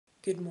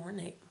Good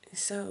morning.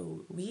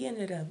 So we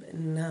ended up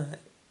not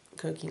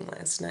cooking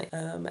last night.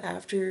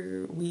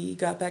 After we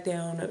got back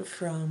down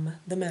from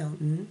the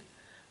mountain,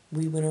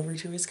 we went over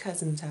to his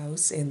cousin's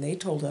house and they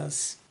told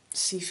us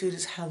seafood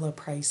is hella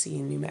pricey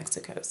in New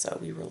Mexico. So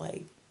we were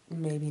like,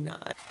 maybe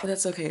not. But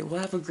that's okay. We'll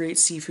have a great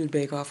seafood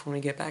bake-off when we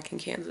get back in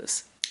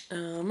Kansas.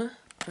 I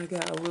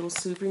got a little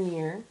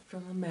souvenir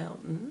from the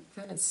mountain.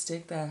 Found a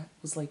stick that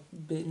was like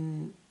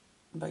bitten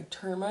by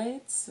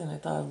termites, and I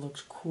thought it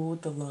looked cool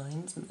with the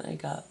lines, and then I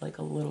got like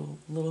a little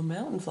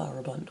mountain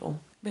flower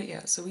bundle. But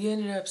yeah, so we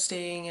ended up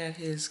staying at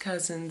his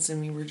cousin's and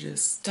we were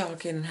just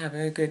talking and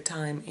having a good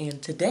time, and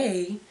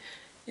today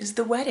is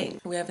the wedding.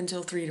 We have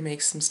until 3 to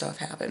make some stuff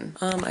happen.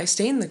 I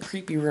stayed in the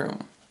creepy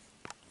room.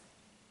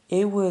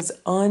 It was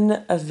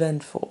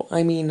uneventful.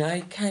 I mean,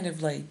 I kind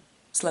of like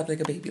slept like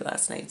a baby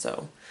last night,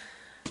 so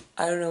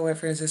I don't know what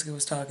Francisca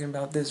was talking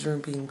about, this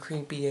room being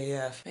creepy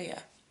AF. But yeah.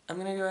 I'm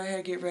gonna go ahead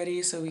and get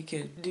ready so we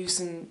could do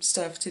some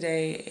stuff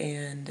today,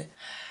 and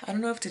I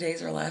don't know if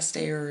today's our last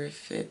day or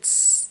if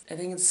I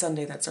think it's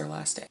Sunday that's our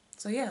last day.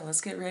 So yeah,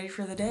 let's get ready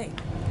for the day.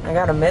 I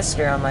got a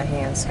mister on my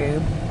hand,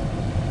 Scoob.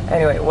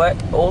 Anyway, what?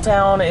 Old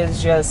Town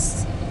is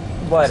just,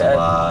 what?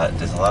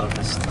 There's a lot of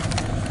this.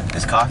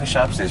 There's coffee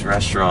shops, there's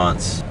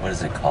restaurants. What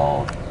is it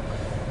called?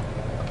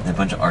 There's a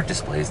bunch of art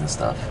displays and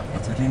stuff.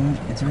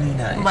 It's really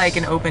nice. Like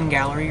an open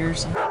gallery or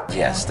something?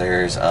 Yes,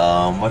 there's,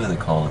 what are they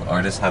called?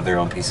 Artists have their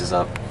own pieces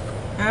up.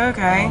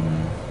 Okay.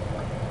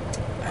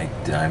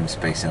 I'm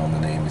spacing on the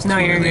name. It's no,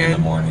 too you're early good. In the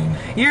morning.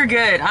 You're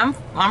good. I'm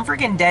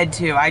freaking dead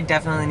too. I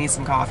definitely need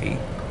some coffee.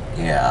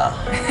 Yeah.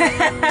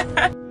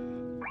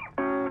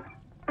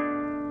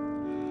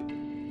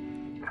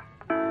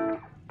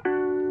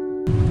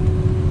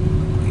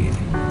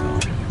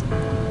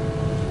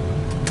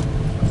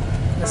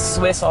 The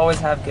Swiss always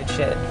have good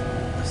shit.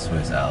 The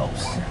Swiss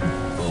Alps.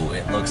 Oh,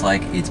 it looks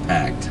like it's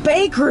packed.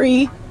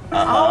 Bakery?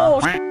 Uh-huh.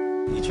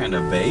 Oh, You trying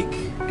to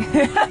bake?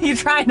 you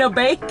trying to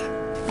bake?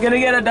 You gonna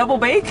get a double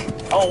bake?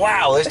 Oh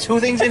wow, there's 2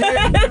 things in here?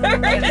 I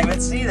didn't even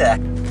see that.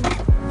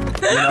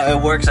 You know,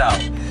 it works out.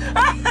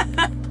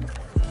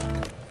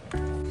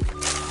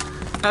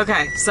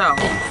 Okay, so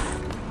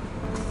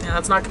yeah,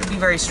 that's not gonna be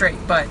very straight,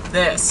 but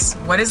this,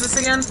 what is this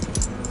again?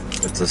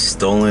 It's a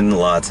stolen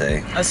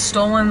latte. A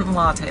stolen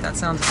latte. That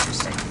sounds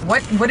interesting.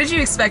 What did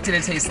you expect it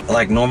to taste like?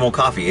 Like normal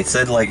coffee. It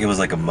said like it was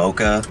like a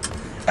mocha.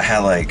 I had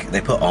like,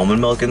 they put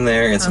almond milk in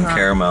there and some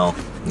caramel.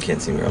 You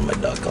can't see me on my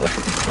dog color.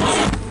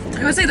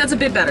 I would say that's a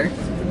bit better.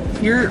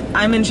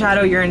 I'm in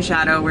shadow, you're in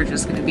shadow. We're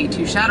just gonna be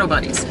 2 shadow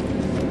buddies.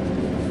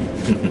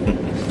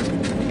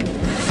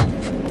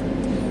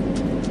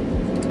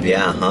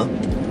 Yeah, huh?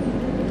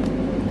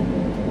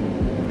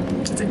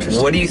 That's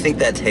interesting. What do you think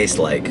that tastes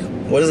like?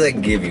 What does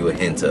that give you a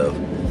hint of?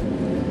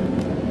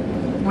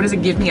 What does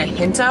it give me a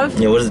hint of?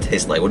 Yeah, what does it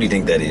taste like? What do you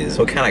think that is?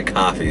 What kind of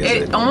coffee is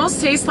it? It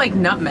almost tastes like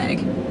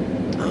nutmeg.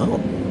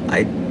 Oh,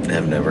 I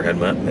have never had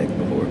nutmeg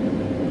before.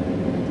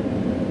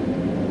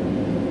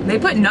 They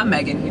put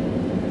nutmeg in here.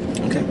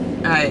 Okay.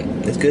 Alright.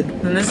 It's good.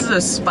 And this is a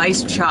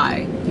spiced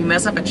chai. If you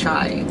mess up a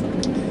chai,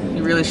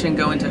 you really shouldn't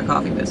go into a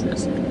coffee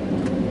business.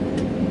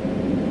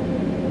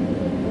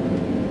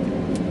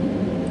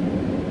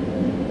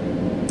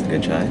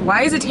 Good chai.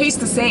 Why does it taste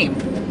the same?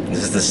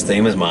 This is the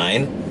same as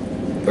mine?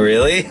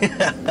 Really?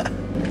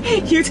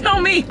 You tell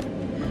me.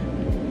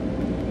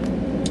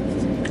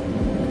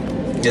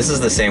 This is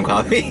the same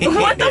coffee.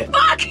 What the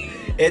fuck?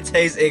 It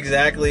tastes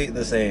exactly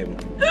the same.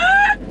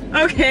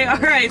 Okay,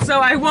 alright,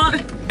 so I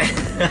want...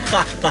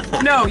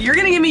 No, you're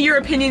gonna give me your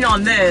opinion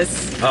on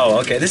this. Oh,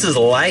 okay. This is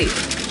light.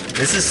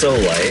 This is so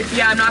light.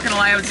 Yeah, I'm not gonna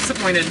lie, I was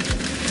disappointed.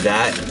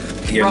 That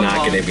you're Wrong not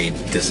ball. gonna be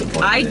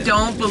disappointed. I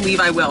don't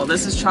believe I will.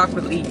 This is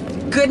chocolatey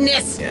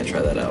goodness. Yeah,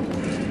 try that out.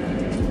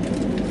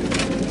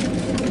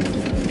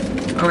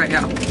 Alright,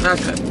 yeah,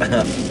 that's good.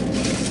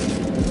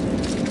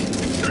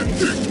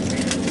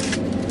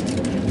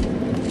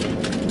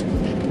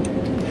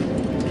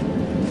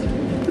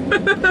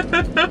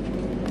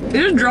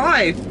 It is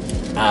dry.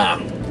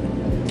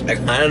 I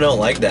kind of don't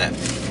like that.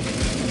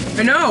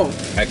 I know.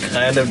 I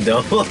kind of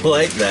don't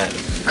like that.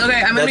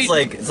 Okay, I'm gonna That's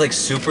like, it's like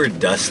super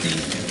dusty.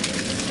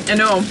 I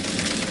know.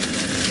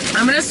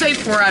 I'm gonna say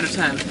 4 out of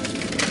 10.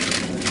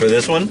 For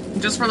this one?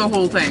 Just for the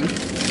whole thing.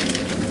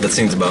 That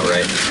seems about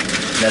right.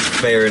 That's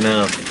fair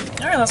enough.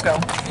 Alright, let's go.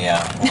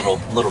 Yeah,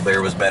 Little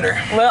Bear was better.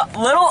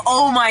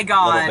 Oh my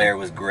god. Little Bear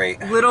was great.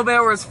 Little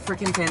Bear was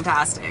freaking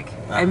fantastic.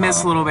 I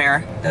miss Little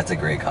Bear. That's a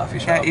great coffee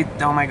shop.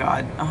 Oh my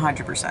god,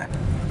 100%.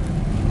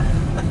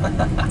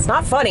 It's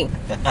not funny.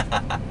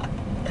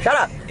 Shut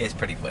up. It's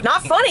pretty funny.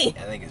 Not funny.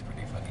 I think it's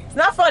pretty funny. It's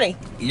not funny.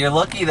 You're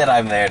lucky that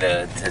I'm there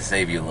to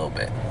save you a little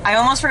bit. I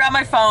almost forgot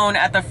my phone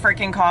at the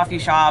freaking coffee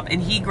shop,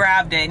 and he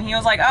grabbed it, and he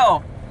was like,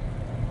 oh,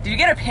 did you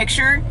get a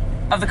picture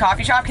of the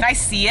coffee shop? Can I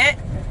see it?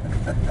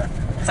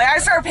 It's like, I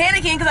started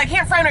panicking because I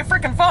can't find my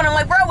freaking phone. I'm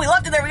like, bro, we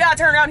left it there. We gotta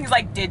turn around. He's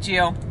like, did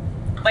you?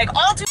 Like,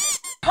 all too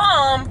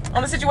calm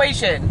on the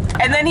situation.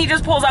 And then he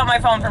just pulls out my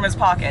phone from his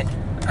pocket.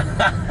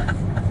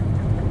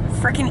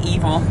 Freaking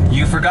evil.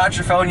 You forgot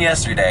your phone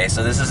yesterday,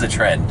 so this is a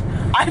trend.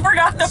 I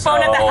forgot the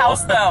phone at the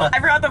house though. I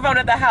forgot the phone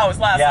at the house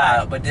last night.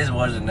 Yeah, but this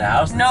wasn't the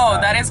house. No,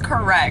 that is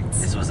correct.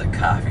 This was a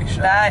coffee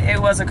shop. It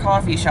was a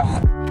coffee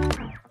shop.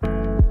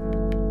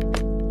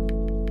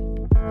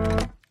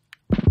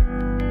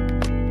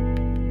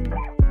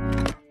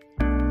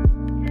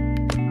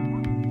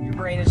 Your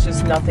brain is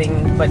just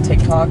nothing but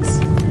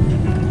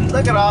TikToks.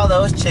 Look at all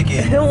those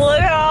chickens.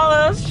 Look at all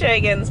those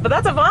chickens. But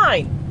that's a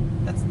vine.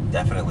 That's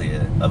definitely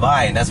a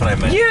vine. That's what I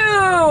meant.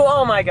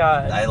 Oh my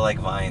god. I like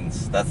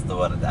vines. That's the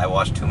one. I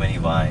watch too many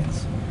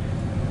vines.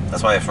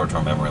 That's why I have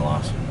short-term memory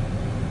loss.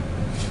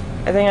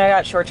 I think I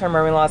got short-term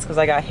memory loss because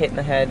I got hit in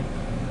the head.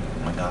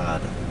 Oh my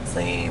god.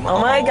 Same. Oh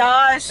my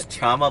gosh.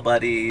 Trauma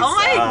buddies. Oh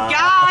my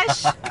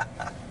gosh.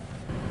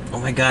 Oh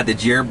my god,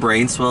 did your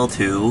brain swell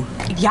too?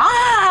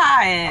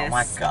 Yes. Oh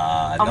my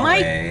god. Oh no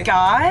my way.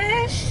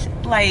 gosh.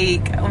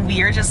 Like,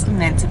 we are just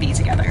meant to be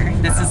together.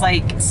 This is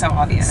like so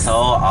obvious. So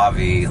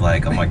obvi,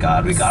 like, oh my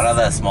god, we got out of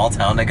that small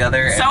town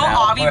together. So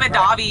obvi but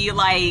Dobby,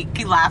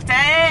 like, laughed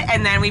at it,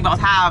 and then we both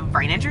have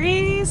brain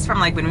injuries from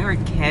like when we were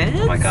kids.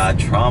 Oh my god,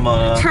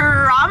 trauma.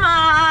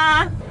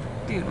 Trauma!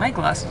 Dude, my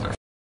glasses are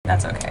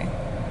that's okay.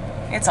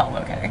 It's all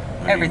okay.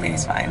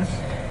 Everything's fine.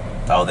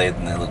 Oh, they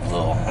look a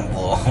little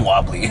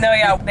wobbly. No,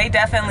 yeah, they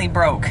definitely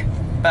broke,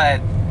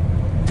 but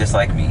just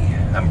like me,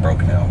 I'm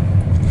broke now.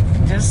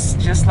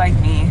 Just like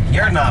me.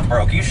 You're not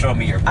broke. You showed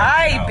me your broke.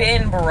 I've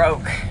been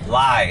broke.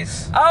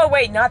 Lies. Oh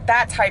wait, not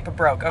that type of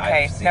broke.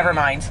 Okay, never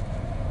mind.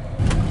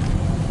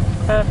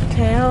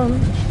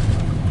 Uptown.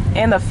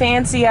 And the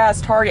fancy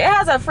ass Target. It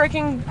has a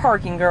freaking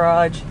parking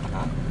garage.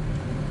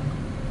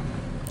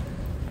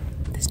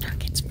 This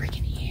Target's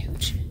freaking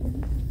huge.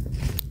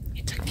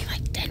 It took me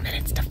like 10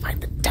 minutes to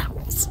find the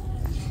towels.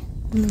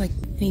 I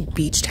need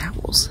beach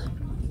towels.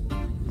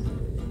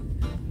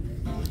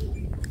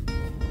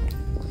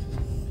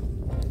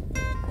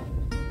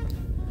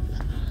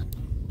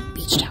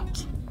 Beach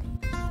towels.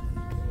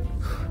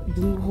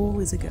 Blue hole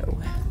is a go.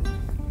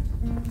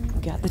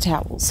 Got the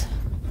towels.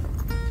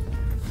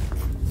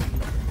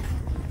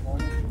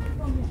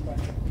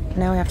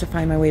 Now I have to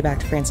find my way back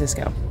to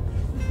Francisco.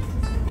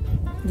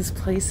 This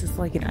place is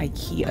like an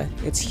IKEA.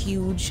 It's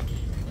huge.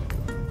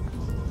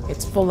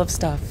 It's full of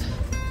stuff.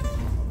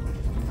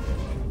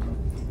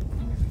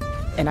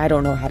 And I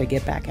don't know how to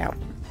get back out.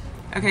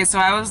 Okay, so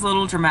I was a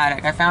little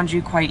dramatic. I found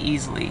you quite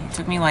easily. It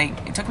took me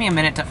a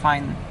minute to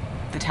find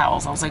the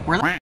towels. I was like, where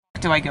the f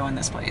do I go in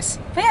this place?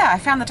 But yeah, I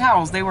found the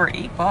towels. They were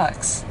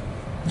 $8.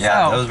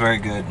 Yeah, so, that was very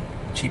good.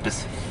 Cheap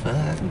as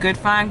fuck. Good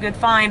find, good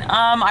find.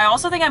 I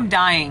also think I'm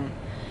dying.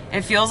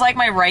 It feels like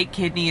my right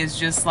kidney is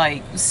just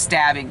like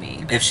stabbing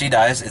me. If she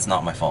dies, it's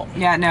not my fault.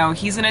 Yeah, no,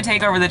 he's gonna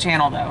take over the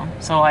channel though.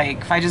 So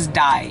like, if I just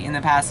die in the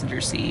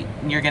passenger seat,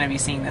 you're gonna be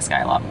seeing this guy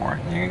a lot more.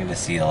 You're gonna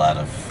see a lot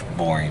of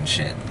boring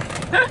shit.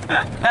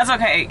 That's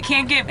okay.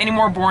 Can't get any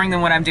more boring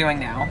than what I'm doing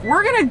now.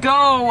 We're gonna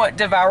go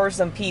devour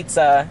some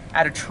pizza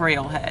at a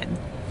trailhead.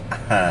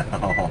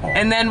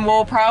 And then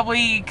we'll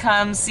probably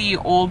come see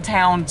Old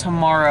Town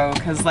tomorrow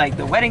because like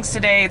the wedding's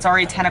today, it's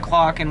already 10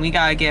 o'clock and we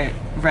gotta get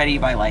ready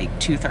by like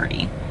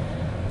 2:30.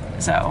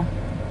 So,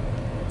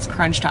 it's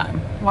crunch time.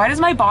 Why does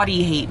my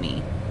body hate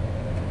me?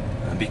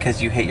 Because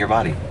you hate your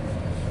body.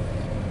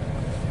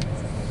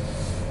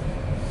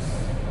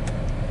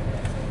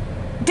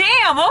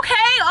 Damn, okay,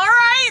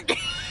 alright.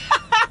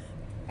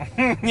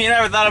 You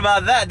never thought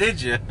about that,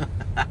 did you?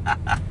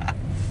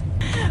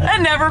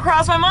 That never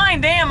crossed my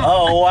mind, damn.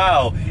 Oh,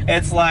 wow.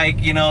 It's like,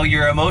 you know,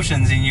 your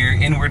emotions and your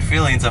inward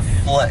feelings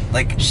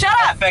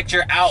affect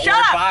your outward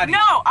body.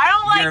 No, I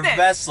don't like your this. Your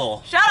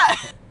vessel. Shut up.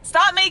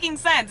 Stop making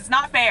sense. It's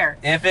not fair.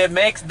 If it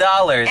makes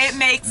dollars, it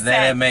makes sense.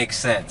 Then it makes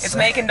sense. It's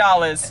making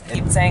dollars.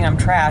 Keep saying I'm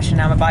trash, and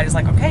now my body's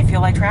like, okay,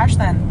 feel like trash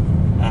then.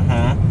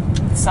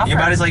 Mm-hmm. Suffer. Your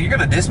body's like, you're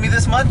gonna diss me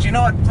this much? You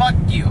know what? Fuck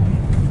you.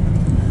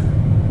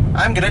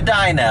 I'm gonna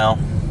die now.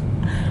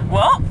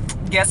 Well,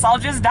 guess I'll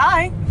just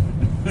die.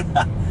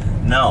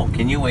 No,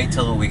 can you wait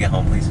till we get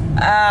home, please?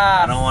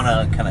 I don't want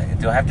to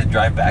do I have to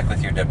drive back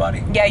with your dead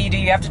body? Yeah, you do.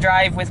 You have to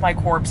drive with my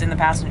corpse in the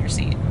passenger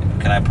seat.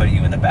 Can I put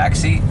you in the back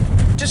seat?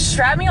 Just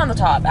strap me on the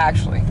top,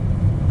 actually.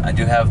 I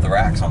do have the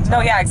racks on top. No,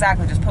 yeah,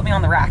 exactly. Just put me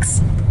on the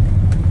racks.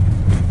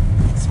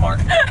 Smart.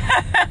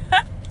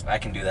 I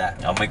can do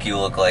that. I'll make you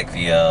look like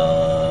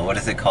the, what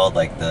is it called?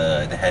 Like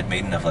the head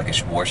maiden of like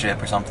a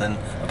warship or something?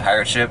 A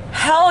pirate ship?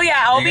 Hell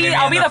yeah, I'll be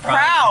the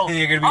prow.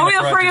 You're gonna be I'll be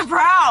the freaking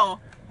prow.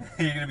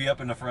 You're gonna be up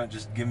in the front.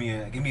 Just give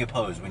me a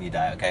pose when you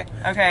die, okay?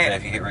 Okay. So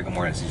if you hit rigor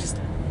mortis, you just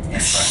in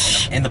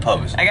front, in the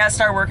pose. I gotta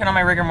start working on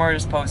my rigor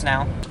mortis pose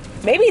now.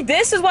 Maybe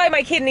this is why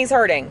my kidney's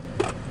hurting.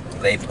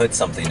 They put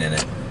something in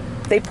it.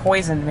 They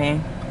poisoned me.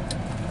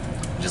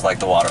 Just like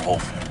the water hole.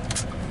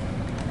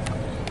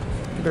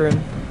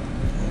 Grun.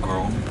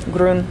 Grun.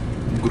 Grun.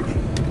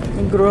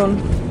 Grun.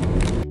 Grun.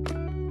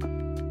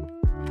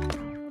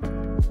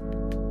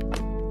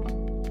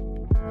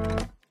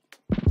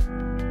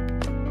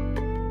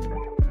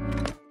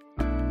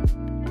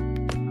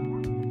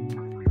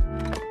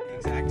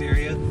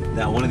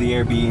 That one of the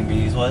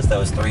Airbnbs that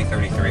was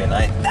 $333 a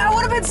night. That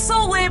would have been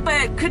so lit,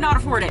 but could not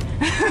afford it.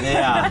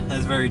 Yeah,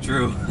 that's very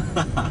true.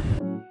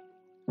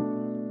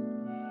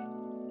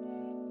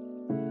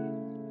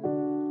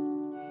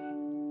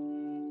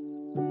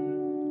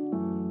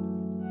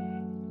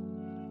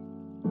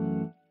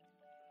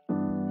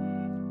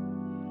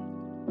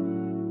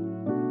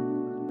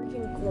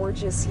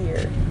 gorgeous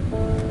here.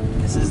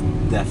 This is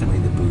definitely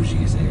the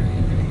bougiest area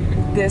right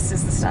here. This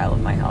is the style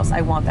of my house.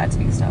 I want that to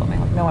be the style of my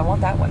house. No, I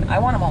want that one. I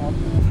want them all.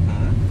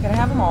 Can I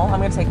have them all?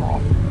 I'm gonna take them all.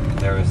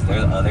 There's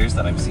others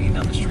that I'm seeing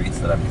on the streets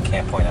that I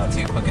can't point out to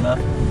you quick enough,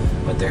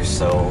 but they're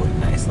so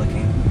nice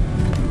looking.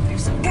 They're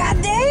so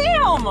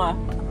goddamn!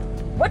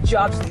 What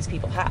jobs do these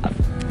people have?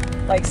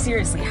 Like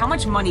seriously, how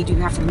much money do you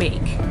have to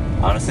make?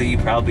 Honestly, you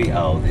probably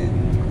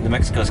New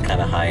Mexico's kind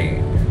of high.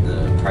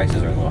 The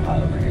prices are a little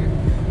high over here.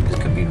 This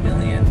could be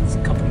millions,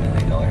 a couple $1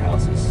 million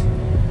houses.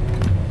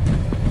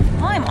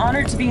 I'm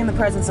honored to be in the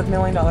presence of $1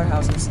 million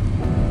houses.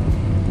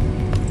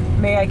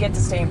 May I get to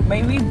stay?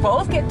 May we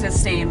both get to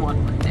stay in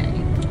one day?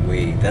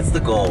 That's the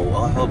goal.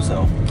 Well, I hope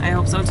so. I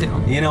hope so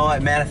too. You know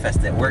what?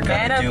 Manifest it. We're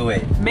gonna do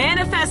it.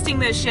 Manifesting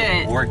this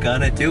shit. We're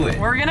gonna do it.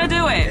 We're gonna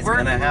do it. It's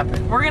gonna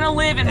happen. We're gonna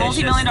live in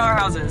multi-million dollar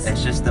houses.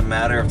 It's just a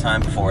matter of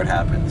time before it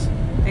happens.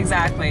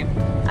 Exactly.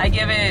 I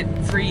give it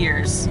 3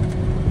 years.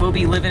 We'll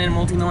be living in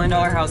multi-million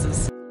dollar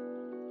houses.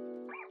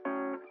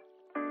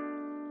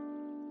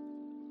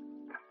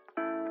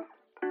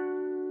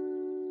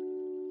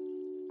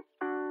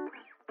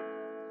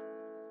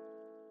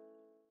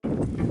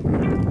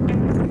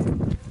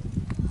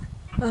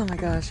 Oh my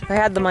gosh, if I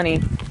had the money.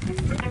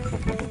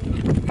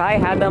 If I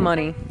had the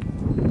money.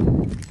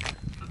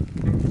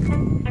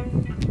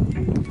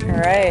 All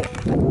right,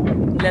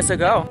 let's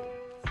go.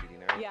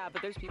 Yeah,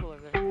 but there's people over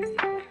there.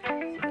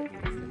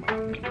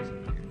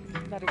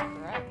 That is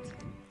correct.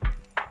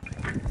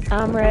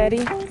 I'm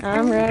ready,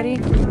 I'm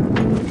ready.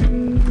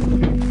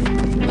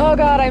 Oh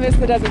God, I miss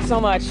the desert so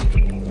much.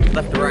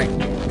 Left to right.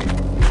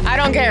 I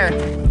don't care.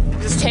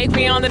 Just take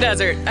me on the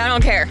desert, I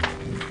don't care.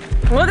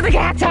 Look at the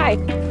cacti.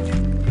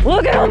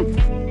 Look at them!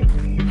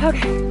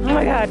 Okay, oh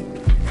my God.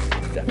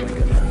 Definitely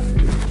good enough.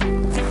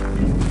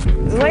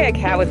 This is like a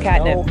cat with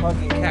catnip. No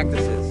hugging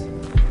cactuses.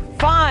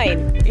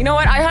 Fine! You know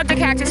what? I hugged a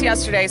cactus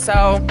yesterday,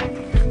 so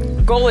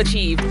goal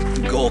achieved.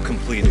 Goal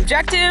completed.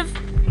 Objective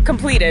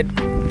completed. Keep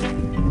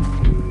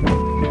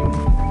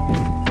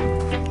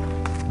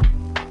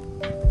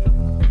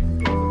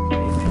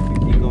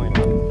going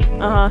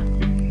on. Uh-huh.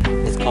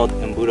 It's called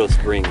Embudo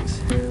Springs.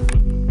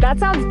 That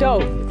sounds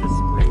dope. It's a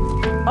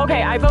spring.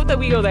 Okay, I vote that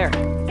we go there.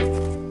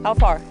 How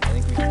far? I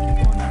think we should keep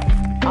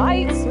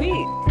going now.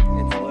 Sweet.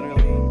 It's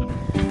literally...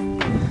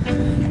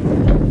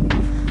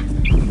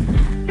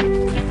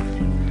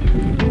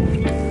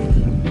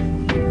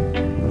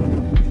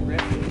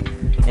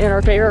 In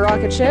our favorite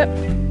rocket ship,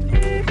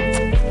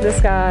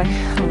 this guy,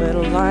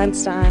 Little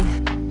Einstein.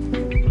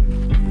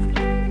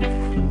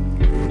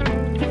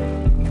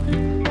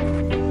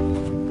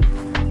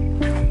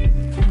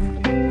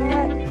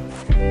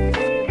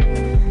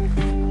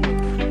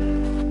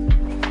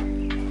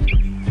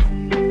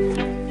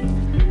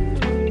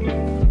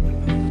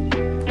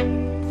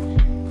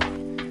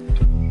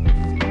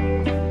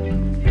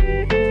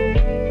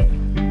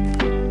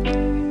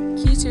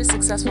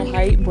 Successful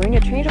hike, bring a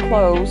change of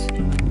clothes,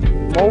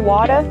 more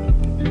water,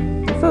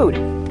 and food.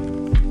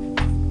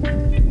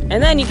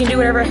 And then you can do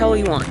whatever the hell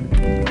you want.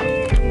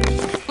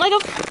 Like a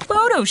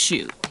photo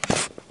shoot.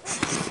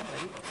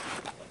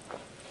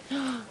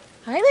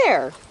 Hi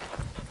there.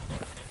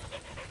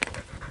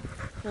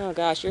 Oh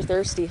gosh, you're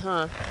thirsty,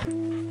 huh?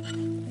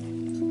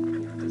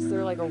 Is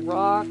there like a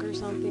rock or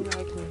something that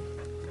I can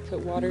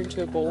put water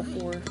into a bowl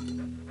for?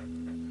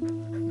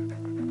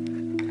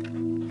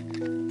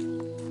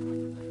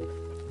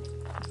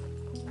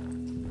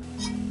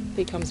 If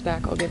he comes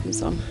back, I'll give him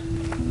some.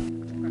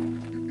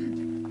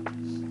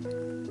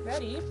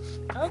 Ready?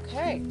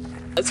 Okay.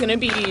 It's gonna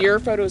be your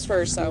photos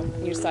first, so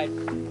you decide.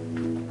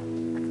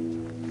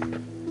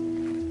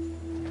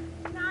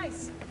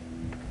 Nice.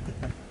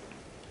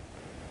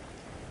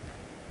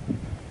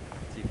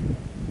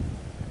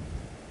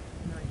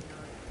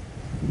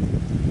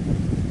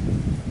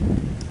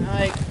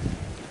 Alright.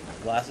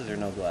 Glasses or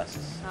no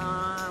glasses?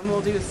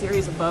 We'll do a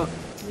series of both.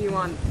 Do you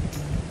want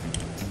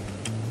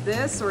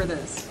this or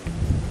this?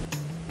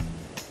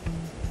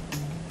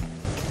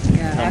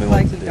 Yeah, act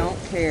like you don't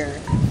care.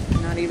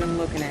 Not even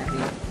looking at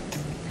me.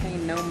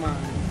 Paying no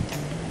mind.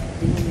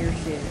 Doing your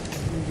shit.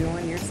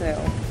 Enjoying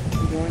yourself.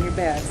 Enjoying your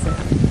bad self.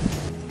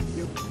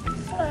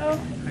 Hello.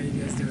 How you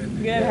guys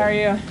doing? Good, how are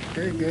you?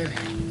 Good, good.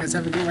 You guys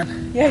have a good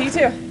one? Yeah, you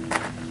too.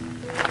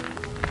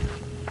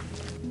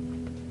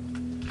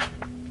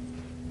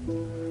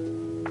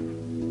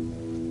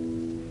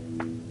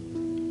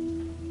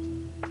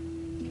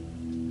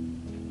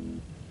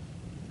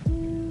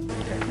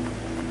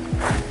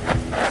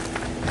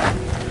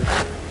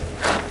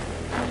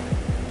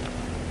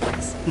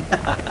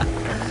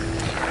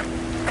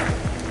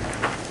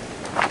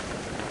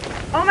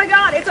 Oh my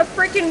God, it's a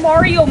freaking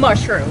Mario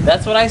mushroom.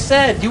 That's what I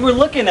said. You were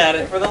looking at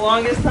it for the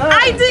longest time.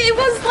 I did. It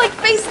was like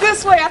faced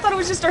this way. I thought it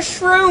was just a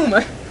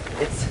shroom.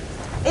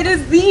 It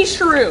is the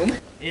shroom.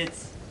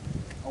 It's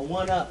a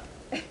 1-up.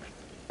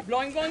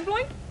 Bloing, bloing,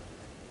 bloing.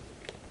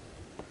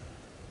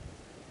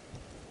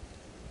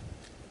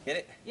 Get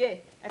it? Yeah,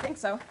 I think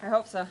so. I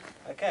hope so.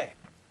 Okay.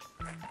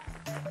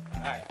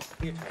 Alright,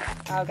 your turn.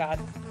 Oh God.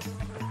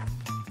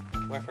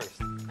 Where first?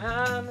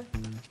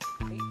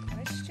 Great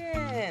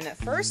question.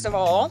 First of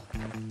all,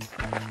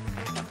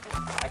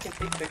 I can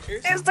take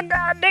pictures. it's the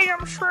goddamn And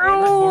record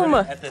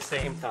shroom. it at the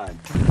same time.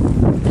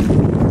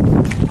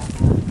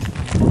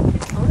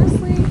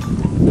 Honestly,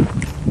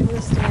 I'm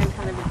gonna stand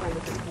kind of in front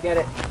of it. Get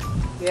it?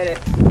 Get it?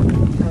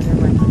 Oh,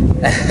 never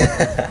mind.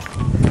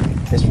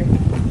 History?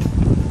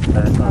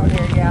 Oh,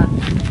 here, yeah.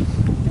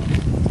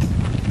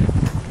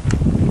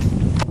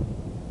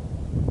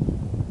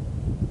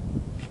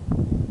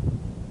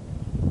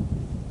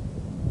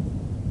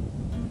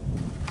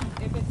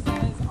 If it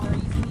says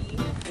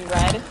REC in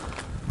red,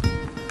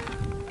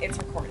 it's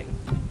recording.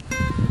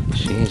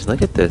 Jeez,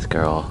 look at this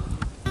girl.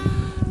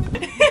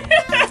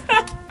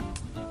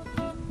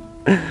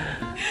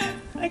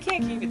 I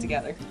can't keep it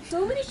together.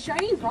 So many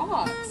shiny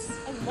rocks.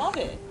 I love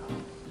it.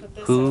 But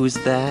this Who's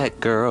that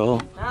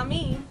girl? not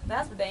me.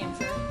 That's for damn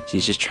sure.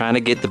 She's just trying to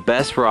get the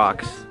best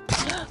rocks.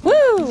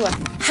 Woo!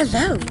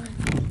 Hello.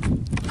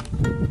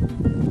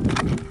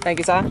 Thank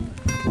you, Sa.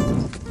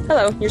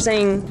 Hello. You're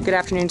saying good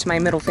afternoon to my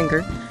middle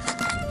finger.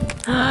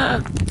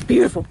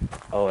 Beautiful.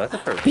 Oh, that's a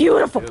perfect.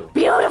 Beautiful. Too.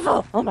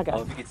 Beautiful. Oh my Oh,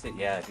 god. if you could sit,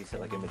 yeah, if you sit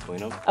like in between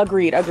them.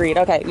 Agreed. Agreed.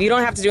 Okay. You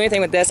don't have to do anything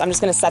with this. I'm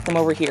just gonna set them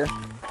over here.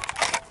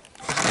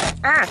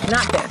 Ah,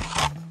 not there.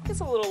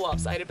 It's a little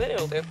lopsided, but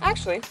it'll do.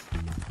 Actually.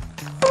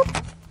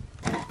 Boop.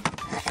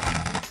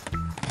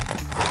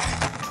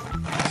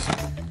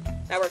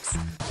 That works.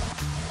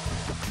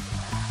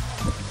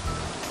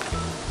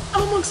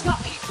 Almost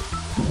got me.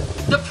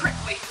 The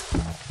prickly.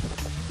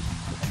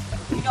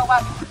 You know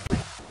what?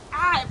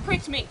 Ah, it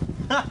pricked me.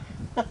 I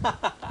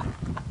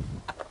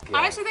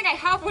actually think I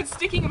have one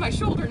sticking in my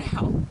shoulder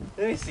now.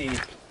 Let me see.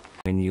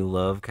 When you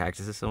love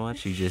cactuses so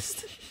much, you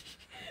just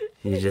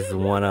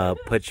want to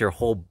put your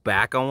whole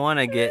back on one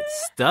and get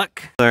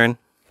stuck. Learn.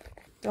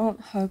 Don't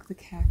hug the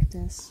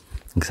cactus.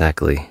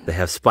 Exactly. They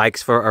have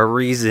spikes for a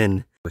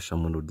reason. Wish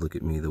someone would look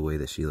at me the way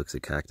that she looks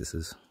at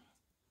cactuses.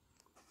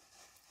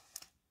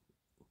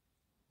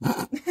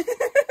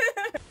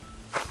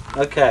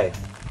 Okay.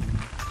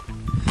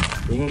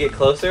 You can get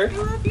closer. I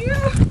love you.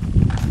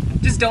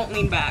 Just don't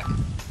lean back.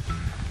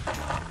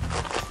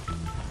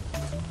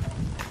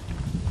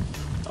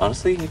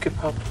 Honestly, you could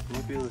probably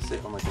be able to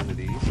sit on like one of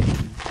these,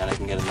 and I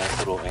can get a nice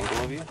little angle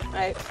of you.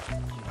 Right.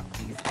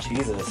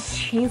 Jesus.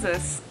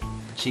 Jesus.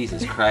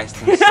 Jesus Christ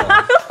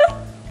himself.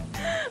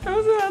 I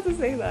was about to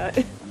say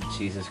that.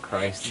 Jesus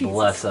Christ, Jesus.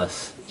 bless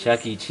us.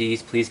 Chuck E.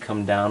 Cheese, please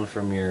come down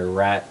from your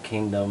rat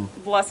kingdom.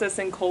 Bless us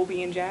in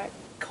Colby and Jack.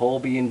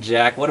 Colby and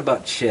Jack. What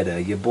about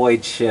Chitta? Your boy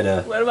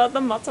Chitta. What about the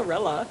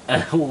mozzarella?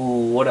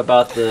 What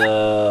about the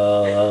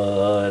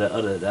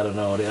other? I don't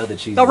know, the other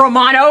cheese. The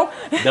Romano.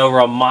 The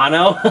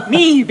Romano.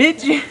 Me,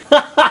 bitch.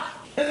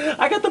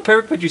 I got the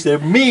perfect picture. You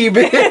said me,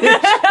 bitch.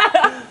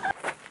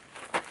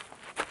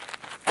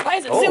 Why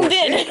is it Oh, zoomed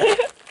in?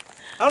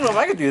 I don't know if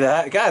I could do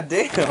that. God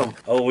damn.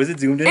 Oh, was it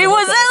zoomed in? It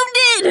was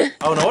zoomed in.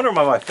 Oh, no wonder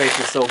why my face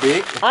is so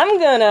big. I'm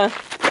gonna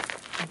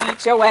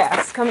beat your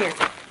ass. Come here.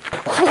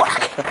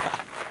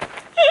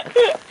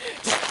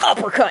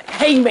 Uppercut,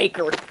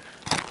 haymaker,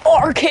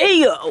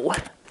 RKO.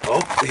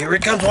 Oh, here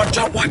it comes. Watch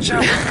out, watch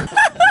out.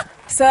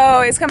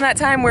 So it's come that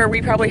time where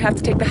we probably have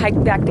to take the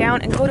hike back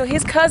down and go to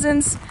his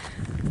cousin's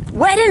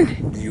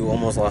wedding. You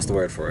almost lost the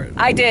word for it.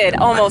 I did,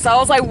 almost. I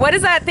was like, what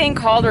is that thing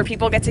called where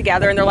people get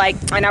together and they're like,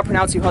 I now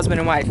pronounce you husband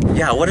and wife.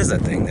 Yeah, what is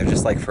that thing? They're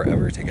just like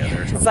forever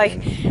together or something. It's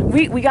like,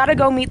 we gotta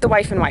go meet the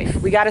wife and wife.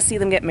 We gotta see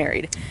them get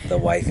married. The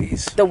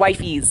wifeys. The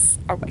wifeys.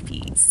 Our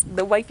wifeys.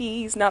 The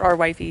wifeys, not our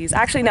wifeys.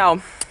 Actually,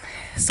 no.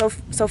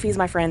 Sophie's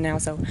my friend now,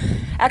 so.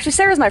 Actually,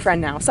 Sarah's my friend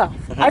now, so.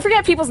 I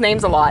forget people's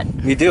names a lot.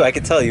 You do, I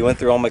could tell. You went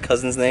through all my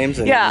cousins' names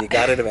and Yeah. you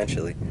got it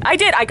eventually. I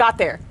did, I got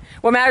there.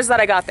 What matters is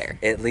that I got there.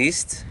 At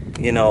least,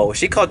 you know,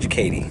 she called you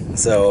Katie,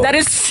 so. That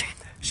is.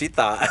 She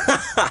thought.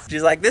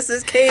 She's like, this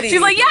is Katie.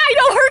 She's like, yeah, I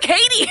know her,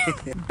 Katie.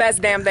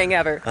 Best damn thing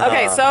ever.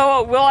 Okay,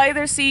 so we'll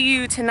either see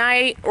you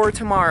tonight or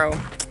tomorrow.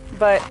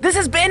 But this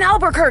has been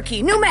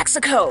Albuquerque, New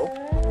Mexico.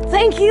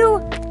 Thank you.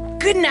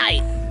 Good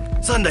night.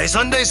 Sunday,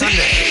 Sunday,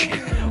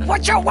 Sunday.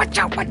 Watch out, watch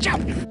out, watch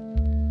out.